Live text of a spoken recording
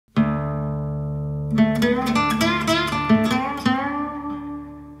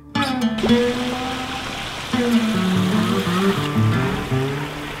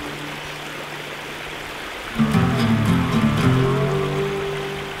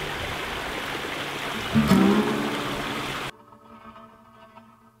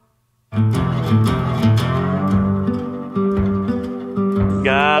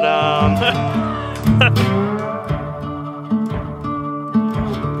Got 'em.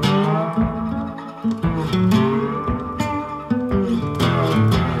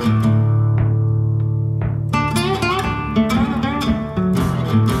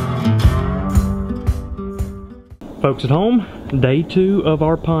 Folks at home, day 2 of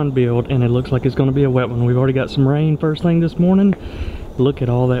our pond build, and it looks like it's going to be a wet one. We've already got some rain first thing this morning. Look at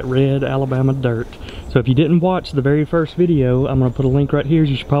all that red Alabama dirt. So if you didn't watch the very first video, I'm going to put a link right here.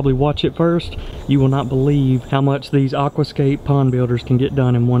 You should probably watch it first. You will not believe how much these Aquascape pond builders can get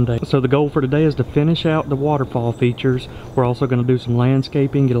done in one day. So the goal for today is to finish out the waterfall features. We're also going to do some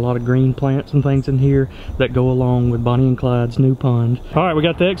landscaping, get a lot of green plants and things in here that go along with Bonnie and Clyde's new pond. All right, we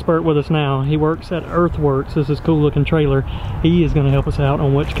got the expert with us now. He works at Earthworks. This is a cool looking trailer. He is going to help us out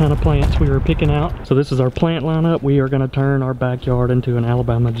on which kind of plants we are picking out. So this is our plant lineup. We are going to turn our backyard into an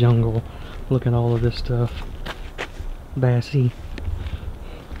Alabama jungle. Look at all of this stuff. Bassy.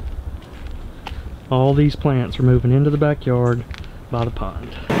 All these plants are moving into the backyard by the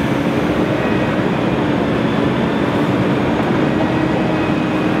pond.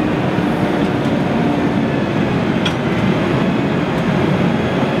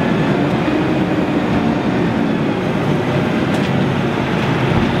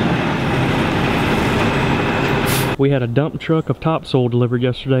 We had a dump truck of topsoil delivered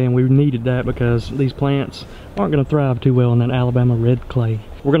yesterday, and we needed that because these plants aren't going to thrive too well in that Alabama red clay.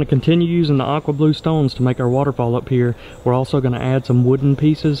 We're going to continue using the aqua blue stones to make our waterfall up here. We're also going to add some wooden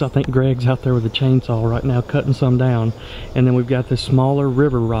pieces. I think Greg's out there with a chainsaw right now cutting some down. And then we've got this smaller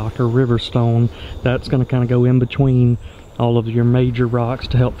river rock or river stone that's going to kind of go in between all of your major rocks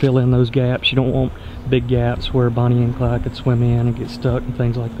to help fill in those gaps. You don't want big gaps where Bonnie and Clyde could swim in and get stuck and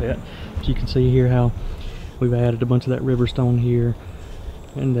things like that. So you can see here how we've added a bunch of that river stone here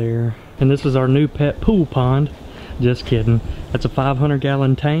and there. And this is our new pet pool pond. Just kidding. That's a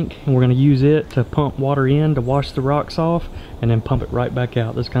 500-gallon tank, and we're going to use it to pump water in to wash the rocks off and then pump it right back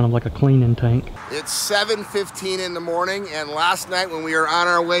out. That's kind of like a cleaning tank. It's 7:15 in the morning, and last night when we were on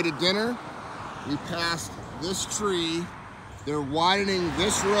our way to dinner, we passed this tree. They're widening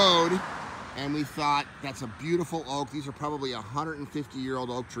this road, and we thought, that's a beautiful oak. These are probably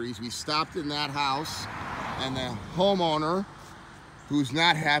 150-year-old oak trees. We stopped in that house, and the homeowner, who's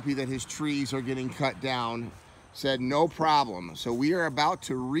not happy that his trees are getting cut down, said no problem. So we are about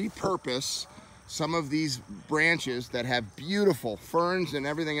to repurpose some of these branches that have beautiful ferns and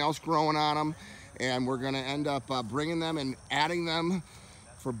everything else growing on them, and we're going to end up bringing them and adding them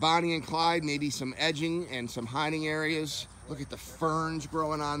for Bonnie and Clyde, maybe some edging and some hiding areas. Look at the ferns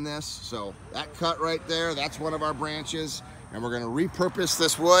growing on this. So that cut right there, that's one of our branches, and we're going to repurpose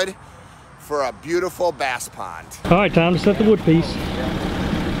this wood for a beautiful bass pond. All right, time to set the wood piece.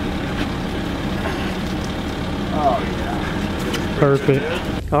 Oh yeah.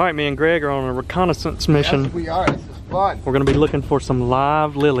 Perfect. All right, me and Greg are on a reconnaissance mission. Yes, we are. This is fun. We're gonna be looking for some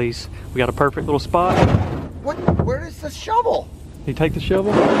live lilies. We got a perfect little spot. What? Where is the shovel? You take the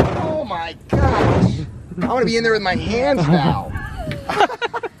shovel? Oh my gosh. I want to be in there with my hands now.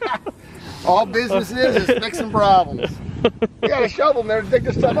 All business is fixing problems. We got a shovel in there to dig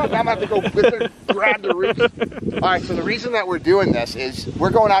this stuff up. Now I'm going to have to go with it, grab the roots. All right, so the reason that we're doing this is we're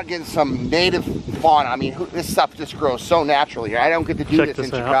going out and getting some native fauna. I mean, this stuff just grows so naturally here. I don't get to do this in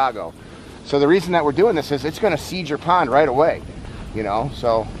Chicago. So the reason that we're doing this is it's going to seed your pond right away. You know,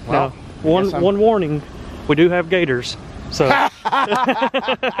 so, well. Now, one warning, we do have gators. So we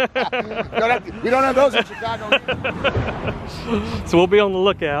don't have those in Chicago. So we'll be on the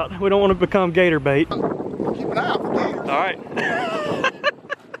lookout. We don't want to become gator bait. Keep an eye out for gators. All right.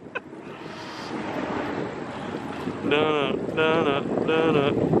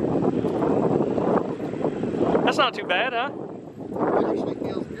 That's not too bad, huh? It actually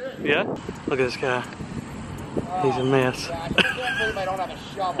feels good. Yeah? Look at this guy. He's a mess. God, I can't believe I don't have a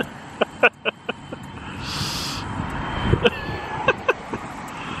shovel.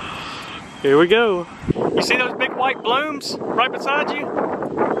 Here we go. You see those big white blooms right beside you?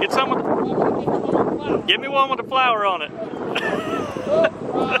 Get some with give me one with a flower on it.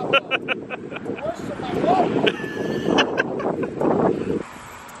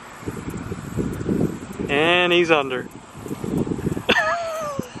 And he's under.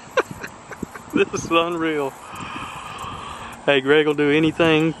 This is unreal. Hey, Greg will do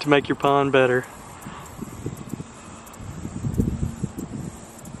anything to make your pond better.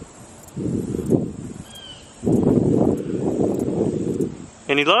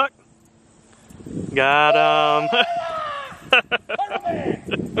 Any luck? Got him.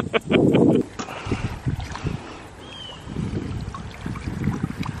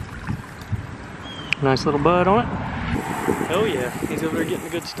 Nice little bud on it. Oh yeah, he's over there getting the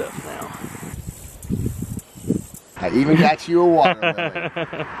good stuff now. I even got you a water lily.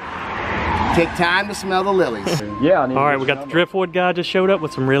 Take time to smell the lilies. Yeah. All right, we got the driftwood guy just showed up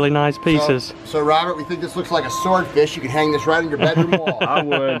with some really nice pieces. So Robert, we think this looks like a swordfish. You can hang this right on your bedroom wall. I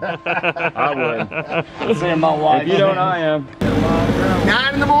would. I would. Saying my wife. If you don't, I am.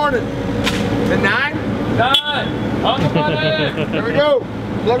 9 in the morning. Is it 9? 9. On the button. Here we go.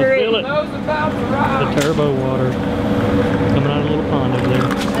 Look at it. The turbo water coming out of a little pond over there.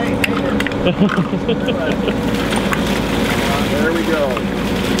 There we go.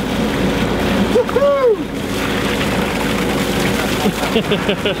 Woohoo!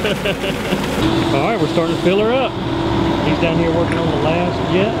 All right, we're starting to fill her up. He's down here working on the last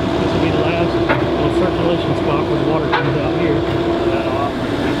jet. This will be the last little circulation spot where the water comes out here.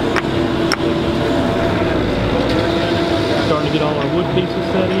 Starting to get all our wood pieces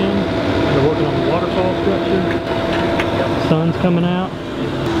set in. They're working on the waterfall structure. The sun's coming out.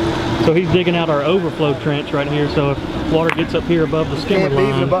 So he's digging out our overflow trench right here. So if water gets up here above the skimmer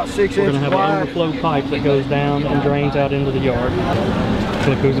line, about 6 we're going inches to have wide. an overflow pipe that goes down and drains out into the yard.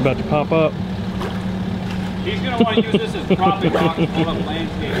 Look who's about to pop up. He's going to want to use this as propping rock to hold up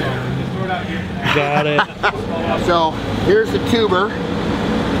landscape. Just throw it out here. Got it. So here's the tuber.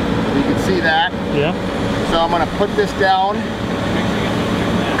 You can see that. Yeah. So I'm going to put this down,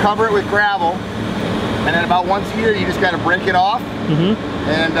 cover it with gravel, and then about once a year you just got to break it off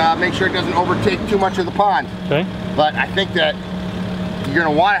and make sure it doesn't overtake too much of the pond. Okay. But I think that you're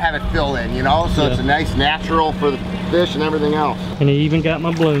going to want to have it fill in, you know, so it's a nice natural for the fish and everything else. And he even got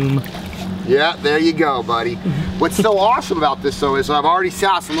my bloom. Yeah, there you go, buddy. What's so awesome about this though is I've already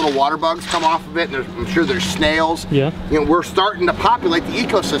saw some little water bugs come off of it, and I'm sure there's snails. Yeah. You know, we're starting to populate the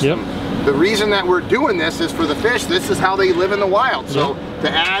ecosystem. Yep. The reason that we're doing this is for the fish. This is how they live in the wild. So to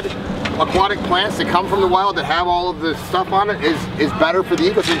add aquatic plants that come from the wild that have all of the stuff on it is better for the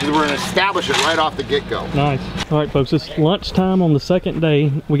ecosystem, because we're going to establish it right off the get-go. Nice. All right, folks, it's lunchtime on the second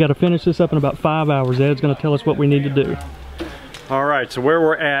day. We got to finish this up in about 5 hours. Ed's going to tell us what we need to do. All right, so where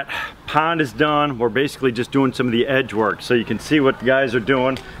we're at, pond is done. We're basically just doing some of the edge work. So you can see what the guys are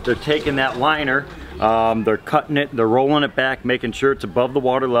doing. They're taking that liner, they're cutting it, they're rolling it back, making sure it's above the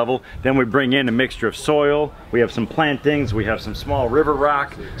water level. Then we bring in a mixture of soil. We have some plantings, we have some small river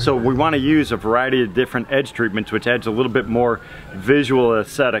rock. So we want to use a variety of different edge treatments, which adds a little bit more visual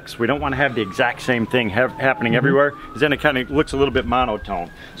aesthetics. We don't want to have the exact same thing happening everywhere, because then it kind of looks a little bit monotone.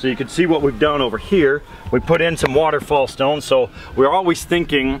 So you can see what we've done over here. We put in some waterfall stones. So we're always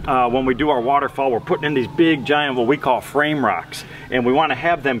thinking when we do our waterfall, we're putting in these big giant, what we call frame rocks. And we want to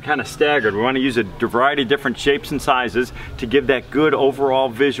have them kind of staggered. We want to use a variety of different shapes and sizes to give that good overall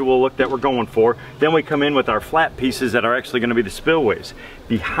visual look that we're going for. Then we come in with our flat pieces that are actually going to be the spillways.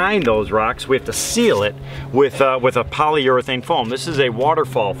 Behind those rocks, we have to seal it with a polyurethane foam. This is a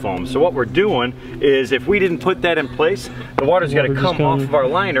waterfall foam. So what we're doing is, if we didn't put that in place, the water's got to come off of our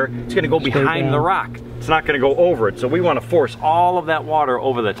liner. It's going to go behind the rock. It's not going to go over it. So we want to force all of that water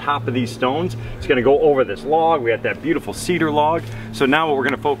over the top of these stones. It's going to go over this log. We have that beautiful cedar log. So now what we're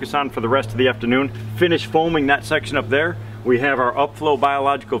going to focus on for the rest of the afternoon, finish foaming that section up there. We have our upflow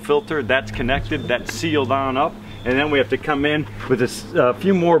biological filter. That's connected. That's sealed on up. And then we have to come in with a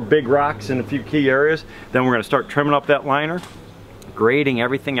few more big rocks in a few key areas. Then we're going to start trimming up that liner, grading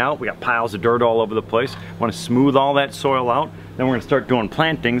everything out. We got piles of dirt all over the place. Want to smooth all that soil out. Then we're going to start doing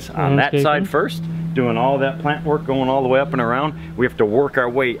plantings on that side first, doing all that plant work, going all the way up and around. We have to work our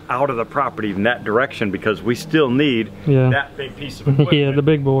way out of the property in that direction, because we still need that big piece of equipment the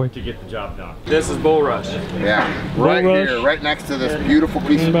big boy, to get the job done. This is Bull Rush. Yeah, right here, right next to this beautiful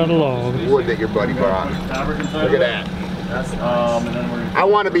piece of wood that your buddy brought. Look at that. That's, and then I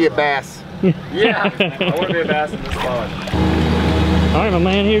want to be a bass. yeah, I want to be a bass in this pond. All right, my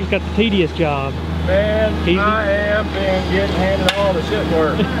man here's got the tedious job. Man, I have been getting handed all the shit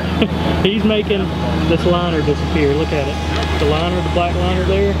work. He's making this liner disappear. Look at it. The liner, the black liner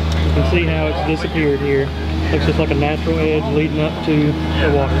there, you can see how it's disappeared here. Looks just like a natural edge leading up to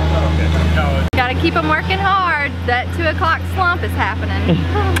the water. Gotta keep them working hard. That 2 o'clock slump is happening.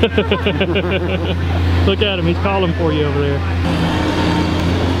 Look at him, he's calling for you over there.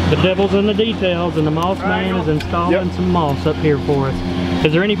 The devil's in the details, and the moss man is installing some moss up here for us.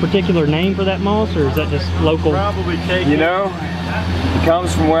 Is there any particular name for that moss, or is that just local? Probably take You know, it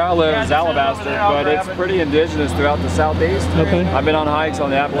comes from where I live, it's alabaster, but it's pretty indigenous throughout the southeast. Okay. I've been on hikes on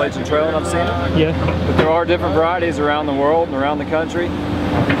the Appalachian Trail and I've seen it. Yeah. But there are different varieties around the world and around the country.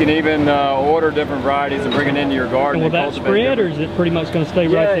 You can even order different varieties and bring it into your garden. And will that spread, or is it pretty much going to stay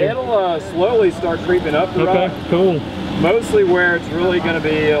right there? Yeah, it'll slowly start creeping up the rock. Okay, cool. Mostly where it's really going to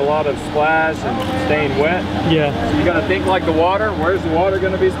be a lot of splash and staying wet. Yeah. So you got to think like the water. Where's the water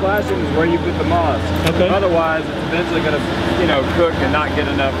going to be splashing is where you put the moss. Okay. Otherwise, it's eventually going to, you know, cook and not get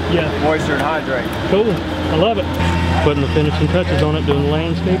enough moisture and hydrate. Cool. I love it. Putting the finishing touches on it, doing the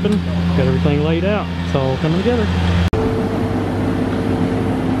landscaping. Got everything laid out. It's all coming together.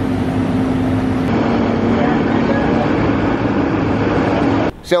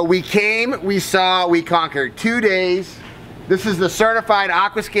 So we came, we saw, we conquered. 2 days. This is the certified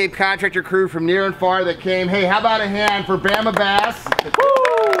Aquascape contractor crew from near and far that came. Hey, how about a hand for BamaBass? Woo!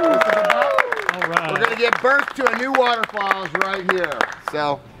 All right. We're gonna give birth to a new waterfalls right here.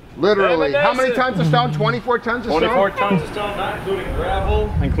 So, literally, how many tons of stone? 24 tons of stone? 24 tons of stone, not including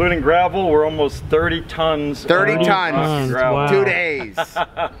gravel. Including gravel, we're almost 30 tons. 30 tons. Gravel. Wow. 2 days.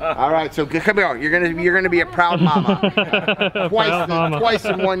 All right, so come here. You're gonna be a proud mama. Twice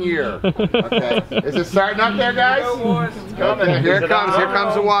in 1 year. Okay. Is it starting up there, guys? Okay, here it comes. Here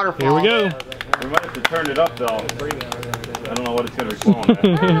comes the waterfall. Here we go. We might have to turn it up though. I don't know what it's gonna be flowing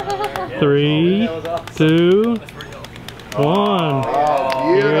at. 3, 2, 1.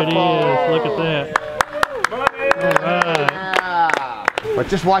 Oh, Here it beautiful. is. Look at that. All right. Yeah. But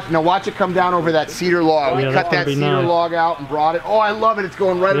just watch, now watch it come down over that cedar log. We Yeah, cut that's that gonna be cedar nice. log out and brought it. Oh, I love it. It's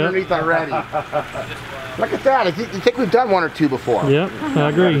going right underneath already. Look at that. You think we've done 1 or 2 before? Yep, I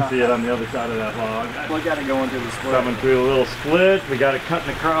agree. See it on the other side of that log. Look at it going through the split. Coming through a little split. We got it cutting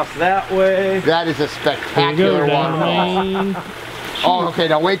across that way. That is a Here we go, spectacular waterfall. Maine. Oh, okay.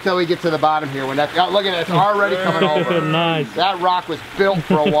 Now wait till we get to the bottom here. When that, oh, look at it. It's already coming over. Nice. That rock was built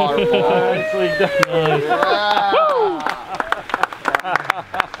for a waterfall. Nicely done. Yeah.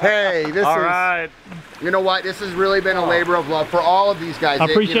 Hey, this All is. right. You know what? This has really been a labor of love for all of these guys. I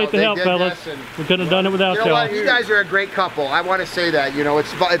appreciate the they help, did fellas. this and- We couldn't have done it without You know y'all. what? You guys are a great couple. I want to say that. You know,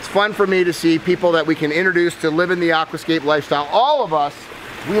 it's fun for me to see people that we can introduce to live in the aquascape lifestyle. All of us,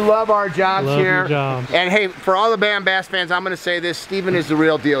 we love our jobs Love here. your jobs. And hey, for all the BamaBass fans, I'm going to say this: Steven is the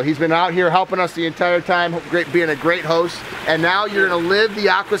real deal. He's been out here helping us the entire time, being a great host. And now you're going to live the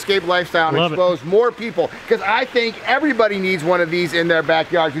aquascape lifestyle and Love it. expose more people. Because I think everybody needs one of these in their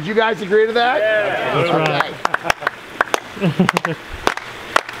backyard. Would you guys agree to that? That's right. Okay.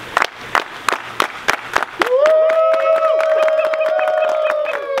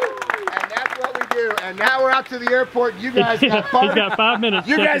 And now we're out to the airport. You guys got He's got 5 minutes.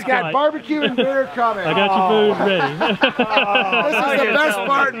 You guys got flight. barbecue and beer coming. I got your food ready. This is the best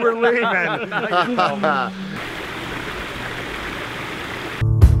part. We're leaving.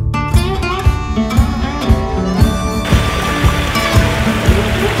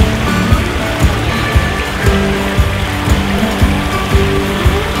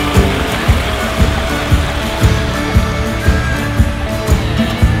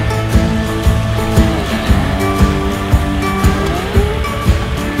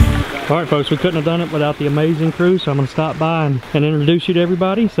 All right, folks, we couldn't have done it without the amazing crew, so I'm going to stop by and introduce you to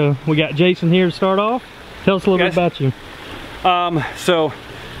everybody. So we got Jason here to start off. Tell us a little bit about you. So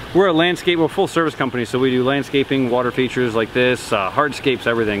we're a landscape, we're a full service company, so we do landscaping, water features like this, hardscapes,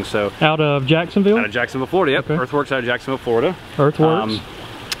 everything. So Out of Jacksonville? out of Jacksonville, Florida. Yep, Okay. Earthworks out of Jacksonville, Florida. Earthworks.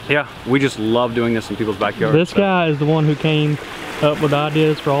 Yeah, we just love doing this in people's backyards. This guy is the one who came up with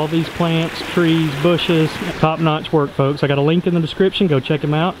ideas for all these plants, trees, bushes. Top-notch work, folks. I got a link in the description. Go check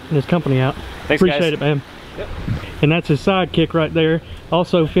him out and his company out. Thanks, Appreciate guys. it, man. Yep. And that's his sidekick right there.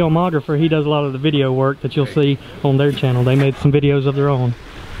 Also, filmographer. He does a lot of the video work that you'll see on their channel. They made some videos of their own.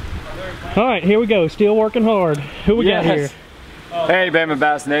 All right, here we go. Still working hard. Who we got here? Hey,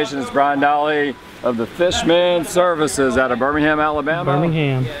 BamaBass Nation, it's Brian Dahle of the Fishman Services out of Birmingham, Alabama.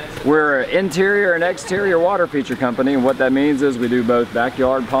 Birmingham. We're an interior and exterior water feature company, and what that means is we do both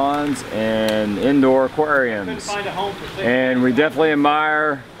backyard ponds and indoor aquariums. And we definitely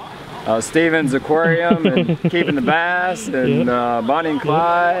admire Steven's aquarium and keeping the bass and Bonnie and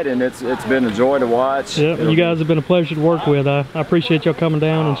Clyde, and it's been a joy to watch. Yep, you guys have been a pleasure to work with. I appreciate y'all coming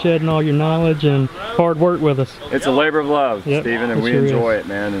down and shedding all your knowledge and hard work with us. It's a labor of love, Yep, Steven, and it we sure enjoy it,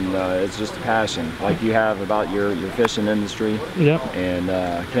 man, and it's just a passion like you have about your fishing industry. Yep. And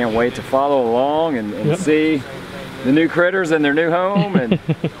can't wait to follow along and Yep. see the new critters in their new home, and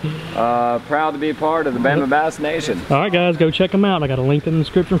proud to be a part of the BamaBass Nation. All right, guys, go check him out. I got a link in the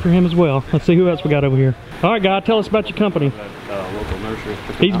description for him as well. Let's see who else we got over here. All right, guy, tell us about your company. Local nursery.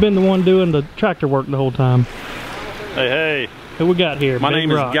 He's been the one doing the tractor work the whole time. Hey, hey. Who we got here? My Big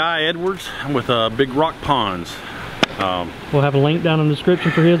name Rock. is Guy Edwards. I'm with Big Rock Ponds. We'll have a link down in the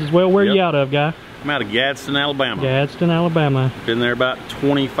description for his as well. Where are you Yep. out of, Guy? I'm out of Gadsden, Alabama. Gadsden, Alabama. Been there about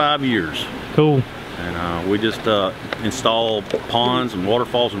 25 years. Cool. And we just install ponds and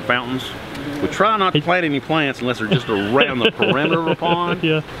waterfalls and fountains. We try not to plant any plants unless they're just around the perimeter of a pond.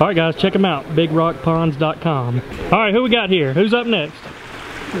 Yeah. All right, guys, check them out. BigRockPonds.com. All right, who we got here? Who's up next?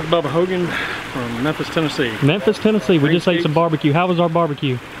 Bubba Hogan from Memphis, Tennessee. Memphis, Tennessee. We just ate some barbecue. How was our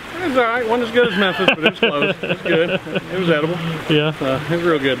barbecue? It was all right. Wasn't as good as Memphis, but it was close. It was good. It was edible. Yeah. It was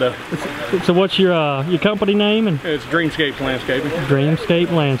real good though. So what's your company name? And it's Dreamscapes Landscaping.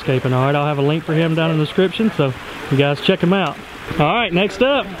 Dreamscape Landscaping. All right, I'll have a link for him down in the description, so you guys check him out. All right, next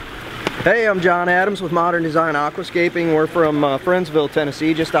up. Hey, I'm John Adams with Modern Design Aquascaping. We're from Friendsville,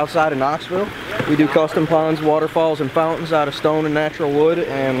 Tennessee, just outside of Knoxville. We do custom ponds, waterfalls, and fountains out of stone and natural wood,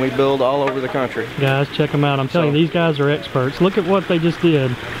 and we build all over the country. Guys, check them out. I'm telling you, these guys are experts. Look at what they just did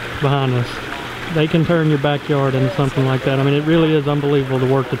behind us. They can turn your backyard into something like that. I mean, it really is unbelievable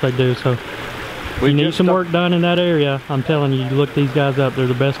the work that they do. So if you need some work done in that area, I'm telling you, look these guys up. They're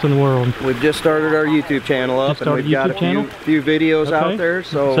the best in the world. We've just started our YouTube channel up, and we've got a few videos out there.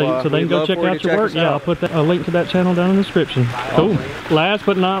 So they can go check out your work. Yeah, I'll put a link to that channel down in the description. Cool. Last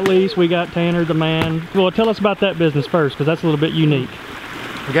but not least, we got Tanner the Man. Well, tell us about that business first, because that's a little bit unique.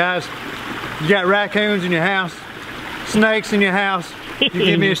 Guys, you got raccoons in your house, snakes in your house, you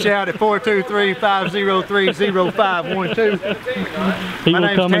give me a shout at 423-503-0512. He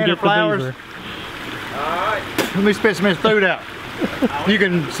will come and get the beaver. Let me spit some of this food out. You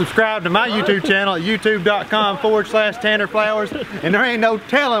can subscribe to my YouTube channel at youtube.com/Tanner Flowers, and there ain't no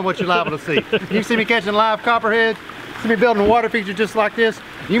telling what you're liable to see. You can see me catching live copperhead, see me building a water feature just like this.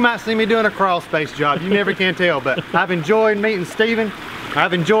 You might see me doing a crawl space job. You never can tell, but I've enjoyed meeting Steven.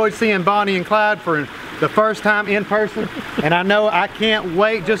 I've enjoyed seeing Bonnie and Clyde for the first time in person, and I know I can't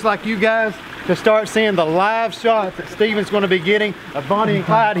wait, just like you guys, to start seeing the live shots that Steven's going to be getting of Bonnie and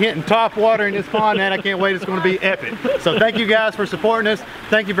Clyde hitting top water in this pond, and I can't wait. It's going to be epic. So thank you guys for supporting us.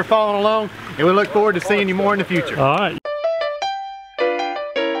 Thank you for following along, and we look forward to seeing you more in the future. All right.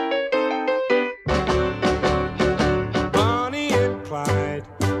 Bonnie and Clyde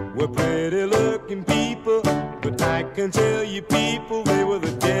were pretty looking people, but I can tell you people, they were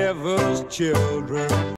the devil's children.